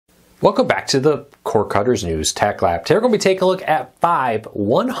Welcome back to the Cord Cutters News Tech Lab. Today we're going to be taking a look at 5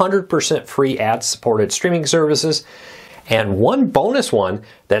 100% free ad-supported streaming services and one bonus one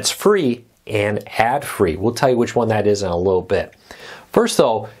that's free and ad-free. We'll tell you which one that is in a little bit. First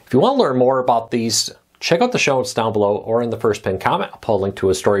though, if you want to learn more about these, check out the show notes down below or in the first pinned comment. I'll put a link to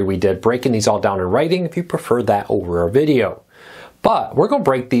a story we did breaking these all down in writing if you prefer that over a video. But we're going to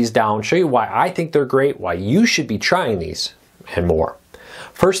break these down, show you why I think they're great, why you should be trying these, and more.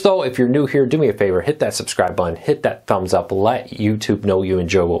 First though, if you're new here, do me a favor, hit that subscribe button, hit that thumbs up, let YouTube know you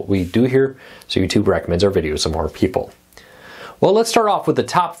enjoy what we do here so YouTube recommends our videos to more people. Well, let's start off with the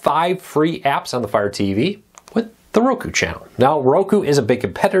top 5 free apps on the Fire TV with the Roku channel. Now, Roku is a big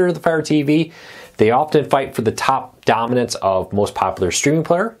competitor to the Fire TV. They often fight for the top dominance of most popular streaming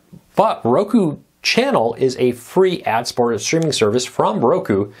player, but Roku channel is a free ad-supported streaming service from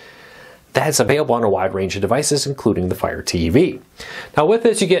Roku that's available on a wide range of devices, including the Fire TV. Now with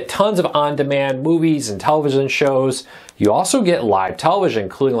this, you get tons of on-demand movies and television shows. You also get live television,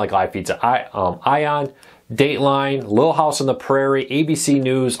 including like live feeds of Ion, Dateline, Little House on the Prairie, ABC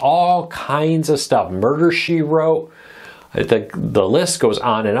News, all kinds of stuff. Murder, She Wrote. The list goes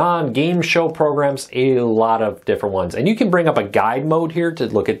on, game show programs, a lot of different ones. And you can bring up a guide mode here to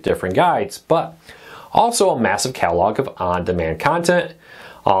look at different guides, but also a massive catalog of on-demand content.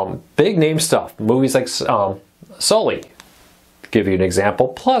 Big name stuff, movies like Sully, to give you an example,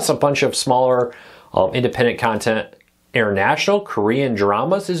 plus a bunch of smaller independent content. International Korean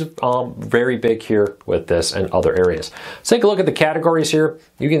dramas is very big here with this and other areas. Let's take a look at the categories here.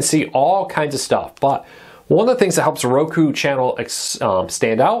 You can see all kinds of stuff, but one of the things that helps Roku channel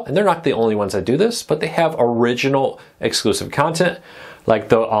stand out, and they're not the only ones that do this, but they have original exclusive content, like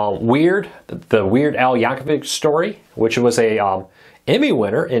the Weird Al Yankovic story, which was a Emmy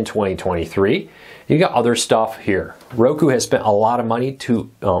winner in 2023. You got other stuff here. Roku has spent a lot of money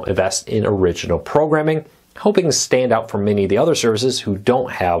to invest in original programming, hoping to stand out from many of the other services who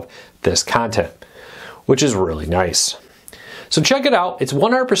don't have this content, which is really nice. So check it out. It's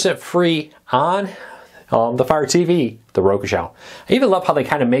 100% free on the Fire TV, the Roku channel. I even love how they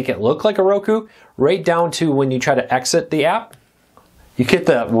kind of make it look like a Roku, right down to when you try to exit the app, you get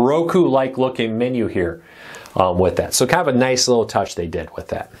the Roku-like looking menu here. With that. So kind of a nice little touch they did with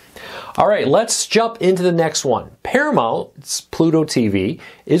that. All right, let's jump into the next one. Paramount's Pluto TV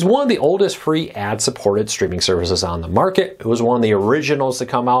is one of the oldest free ad-supported streaming services on the market. It was one of the originals to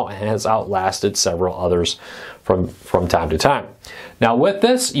come out and has outlasted several others from time to time. Now with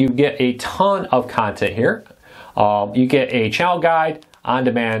this, you get a ton of content here. You get a channel guide,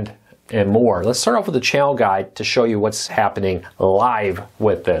 on-demand, and more. Let's start off with the channel guide to show you what's happening live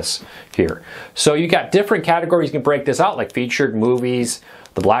with this here. So you got different categories. You can break this out like featured movies,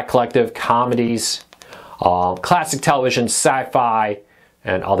 The Black Collective, comedies, classic television, sci-fi,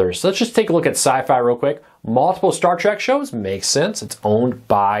 and others. So let's just take a look at sci-fi real quick. Multiple Star Trek shows, makes sense. It's owned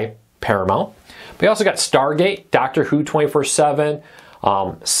by Paramount. We also got Stargate, Doctor Who 24/7,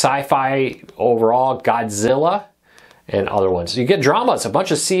 sci-fi overall, Godzilla, and other ones. You get dramas, a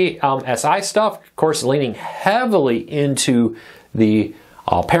bunch of CSI stuff, of course leaning heavily into the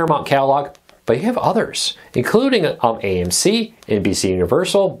Paramount catalog, but you have others, including AMC, NBC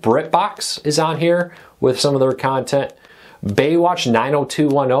Universal, BritBox is on here with some of their content, Baywatch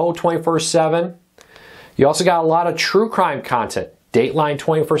 90210 24/7. You also got a lot of true crime content, Dateline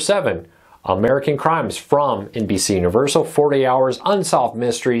 24/7, American Crimes from NBC Universal, 40 Hours, Unsolved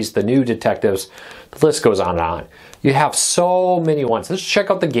Mysteries, The New Detectives, the list goes on and on. You have so many ones. Let's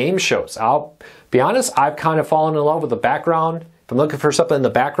check out the game shows. I'll be honest, I've kind of fallen in love with the background. If I'm looking for something in the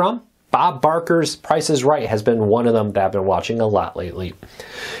background, Bob Barker's Price is Right has been one of them that I've been watching a lot lately.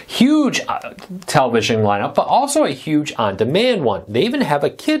 Huge television lineup, but also a huge on-demand one. They even have a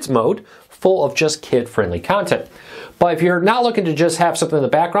kids mode full of just kid-friendly content. But if you're not looking to just have something in the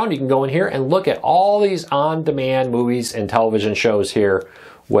background, you can go in here and look at all these on-demand movies and television shows here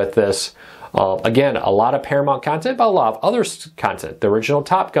with this. Again, a lot of Paramount content, but a lot of other content. The original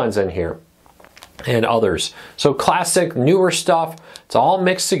Top Gun's in here and others. So classic, newer stuff. It's all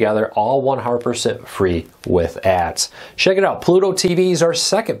mixed together, all 100% free with ads. Check it out. Pluto TV is our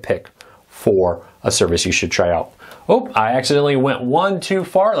second pick for a service you should try out. Oh, I accidentally went one too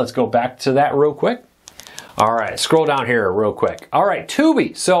far. Let's go back to that real quick. All right, scroll down here real quick. All right,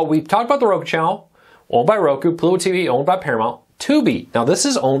 Tubi. So we've talked about the Roku channel, owned by Roku, Pluto TV, owned by Paramount. Tubi. Now this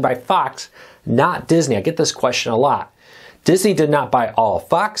is owned by Fox, not Disney. I get this question a lot. Disney did not buy all of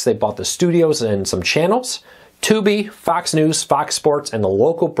Fox. They bought the studios and some channels. Tubi, Fox News, Fox Sports, and the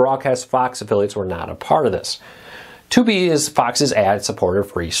local broadcast Fox affiliates were not a part of this. Tubi is Fox's ad-supported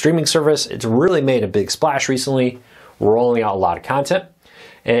free streaming service. It's really made a big splash recently, rolling out a lot of content.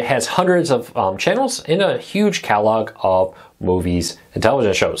 and it has hundreds of channels and a huge catalog of movies and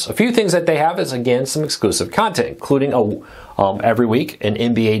television shows. A few things that they have is, again, some exclusive content, including every week an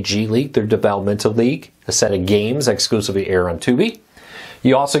NBA G League, their developmental league, a set of games that exclusively air on Tubi.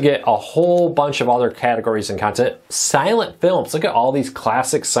 You also get a whole bunch of other categories and content. Silent films. Look at all these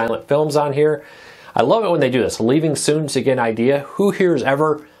classic silent films on here. I love it when they do this. Leaving soon to get an idea. Who here has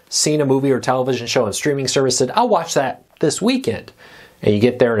ever seen a movie or television show on streaming service said, I'll watch that this weekend. And you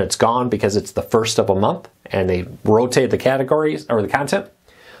get there and it's gone because it's the first of a month and they rotate the categories or the content.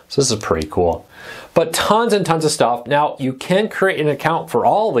 So this is pretty cool. But tons and tons of stuff. Now you can create an account for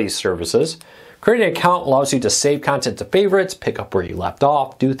all these services. Creating an account allows you to save content to favorites, pick up where you left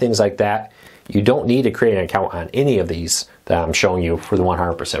off, do things like that. You don't need to create an account on any of these that I'm showing you for the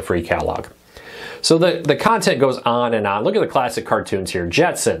 100% free catalog. So the content goes on and on. Look at the classic cartoons here.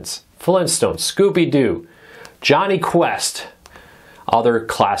 Jetsons, Flintstones, Scooby-Doo, Johnny Quest, other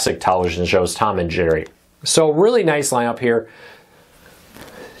classic television shows, Tom and Jerry. So really nice lineup here.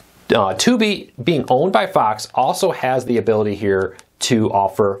 Tubi, being owned by Fox, also has the ability here to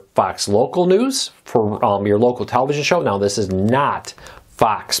offer Fox local news for your local television show. Now this is not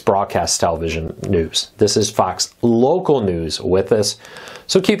Fox broadcast television news. This is Fox local news with this.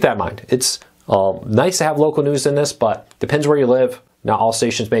 So keep that in mind. It's nice to have local news in this, but depends where you live. Not all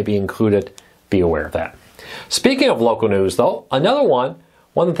stations may be included. Be aware of that. Speaking of local news though, another one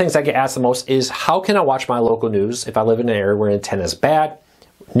of the things I get asked the most is how can I watch my local news if I live in an area where internet is bad?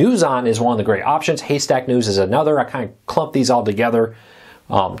 NewsOn is one of the great options. Haystack News is another. I kind of clump these all together.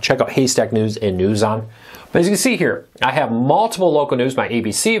 Check out Haystack News and NewsOn. But as you can see here, I have multiple local news. My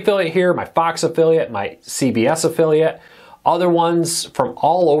ABC affiliate here, my Fox affiliate, my CBS affiliate, other ones from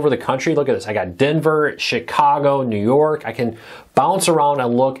all over the country. Look at this. I got Denver, Chicago, New York. I can bounce around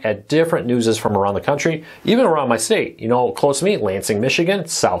and look at different newses from around the country, even around my state. You know, close to me, Lansing, Michigan,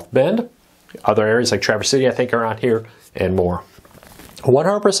 South Bend, other areas like Traverse City, I think, are on here, and more.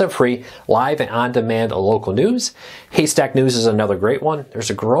 100% free, live and on-demand local news. Haystack News is another great one. There's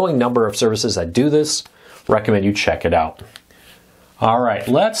a growing number of services that do this. Recommend you check it out. All right,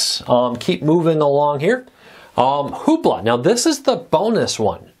 let's keep moving along here. Hoopla. Now this is the bonus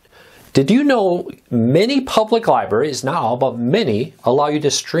one. Did you know many public libraries, not all, but many, allow you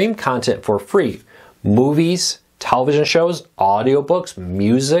to stream content for free? Movies, television shows, audiobooks,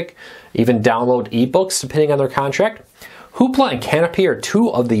 music, even download ebooks depending on their contract. Hoopla and Kanopy are two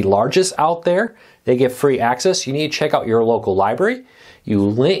of the largest out there. They give free access. You need to check out your local library.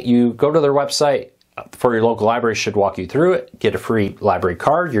 You go to their website for your local library, should walk you through it. Get a free library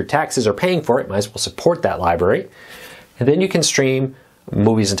card. Your taxes are paying for it. Might as well support that library. And then you can stream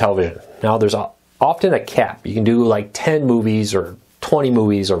movies and television. Now there's often a cap. You can do like 10 movies or 20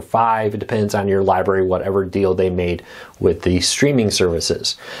 movies or 5. It depends on your library, whatever deal they made with the streaming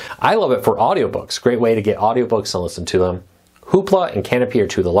services. I love it for audiobooks. Great way to get audiobooks and listen to them. Hoopla and Kanopy are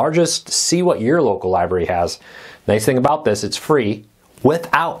two of the largest. See what your local library has. Nice thing about this, it's free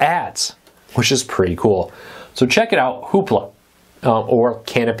without ads, which is pretty cool. So check it out, Hoopla or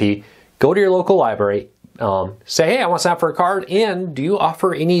Kanopy. Go to your local library, say, hey, I want to sign up for a card, and do you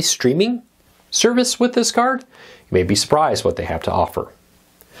offer any streaming service with this card? You may be surprised what they have to offer.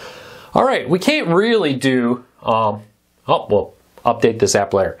 All right, we can't really do, we'll update this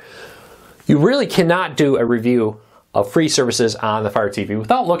app later. You really cannot do a review of free services on the Fire TV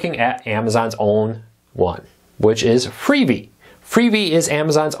without looking at Amazon's own one, which is Freevee. Freevee is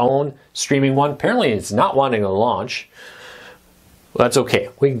Amazon's own streaming one. Apparently it's not wanting to launch. Well, that's okay.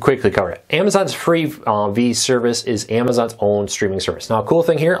 We can quickly cover it. Amazon's Freevee service is Amazon's own streaming service. Now, a cool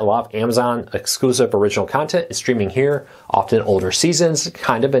thing here, a lot of Amazon exclusive original content is streaming here, often older seasons,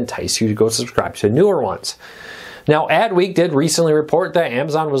 kind of entice you to go subscribe to newer ones. Now, Adweek did recently report that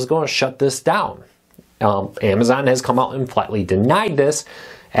Amazon was going to shut this down. Amazon has come out and flatly denied this.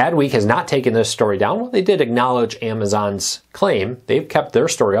 Adweek has not taken this story down. Well, they did acknowledge Amazon's claim. They've kept their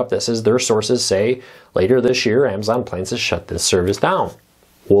story up. This is their sources say later this year, Amazon plans to shut this service down.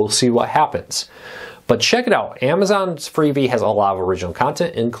 We'll see what happens. But check it out. Amazon's Freevee has a lot of original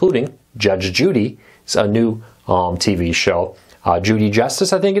content, including Judge Judy. It's a new TV show. Judy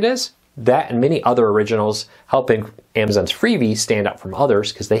Justice, I think it is. That and many other originals helping Amazon's Freevee stand out from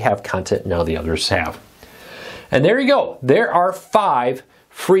others because they have content none of the others have. And there you go. There are 5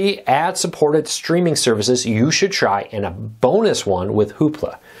 free ad-supported streaming services you should try, and a bonus one with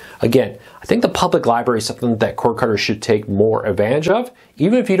Hoopla. Again, I think the public library is something that cord cutters should take more advantage of.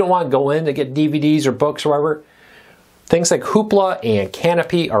 Even if you don't want to go in to get DVDs or books or whatever, things like Hoopla and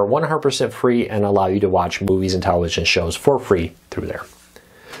Kanopy are 100% free and allow you to watch movies and television shows for free through there.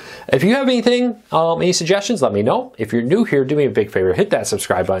 If you have anything, any suggestions, let me know. If you're new here, do me a big favor. Hit that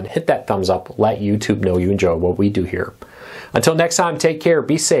subscribe button. Hit that thumbs up. Let YouTube know you enjoy what we do here. Until next time, take care.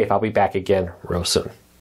 Be safe. I'll be back again real soon.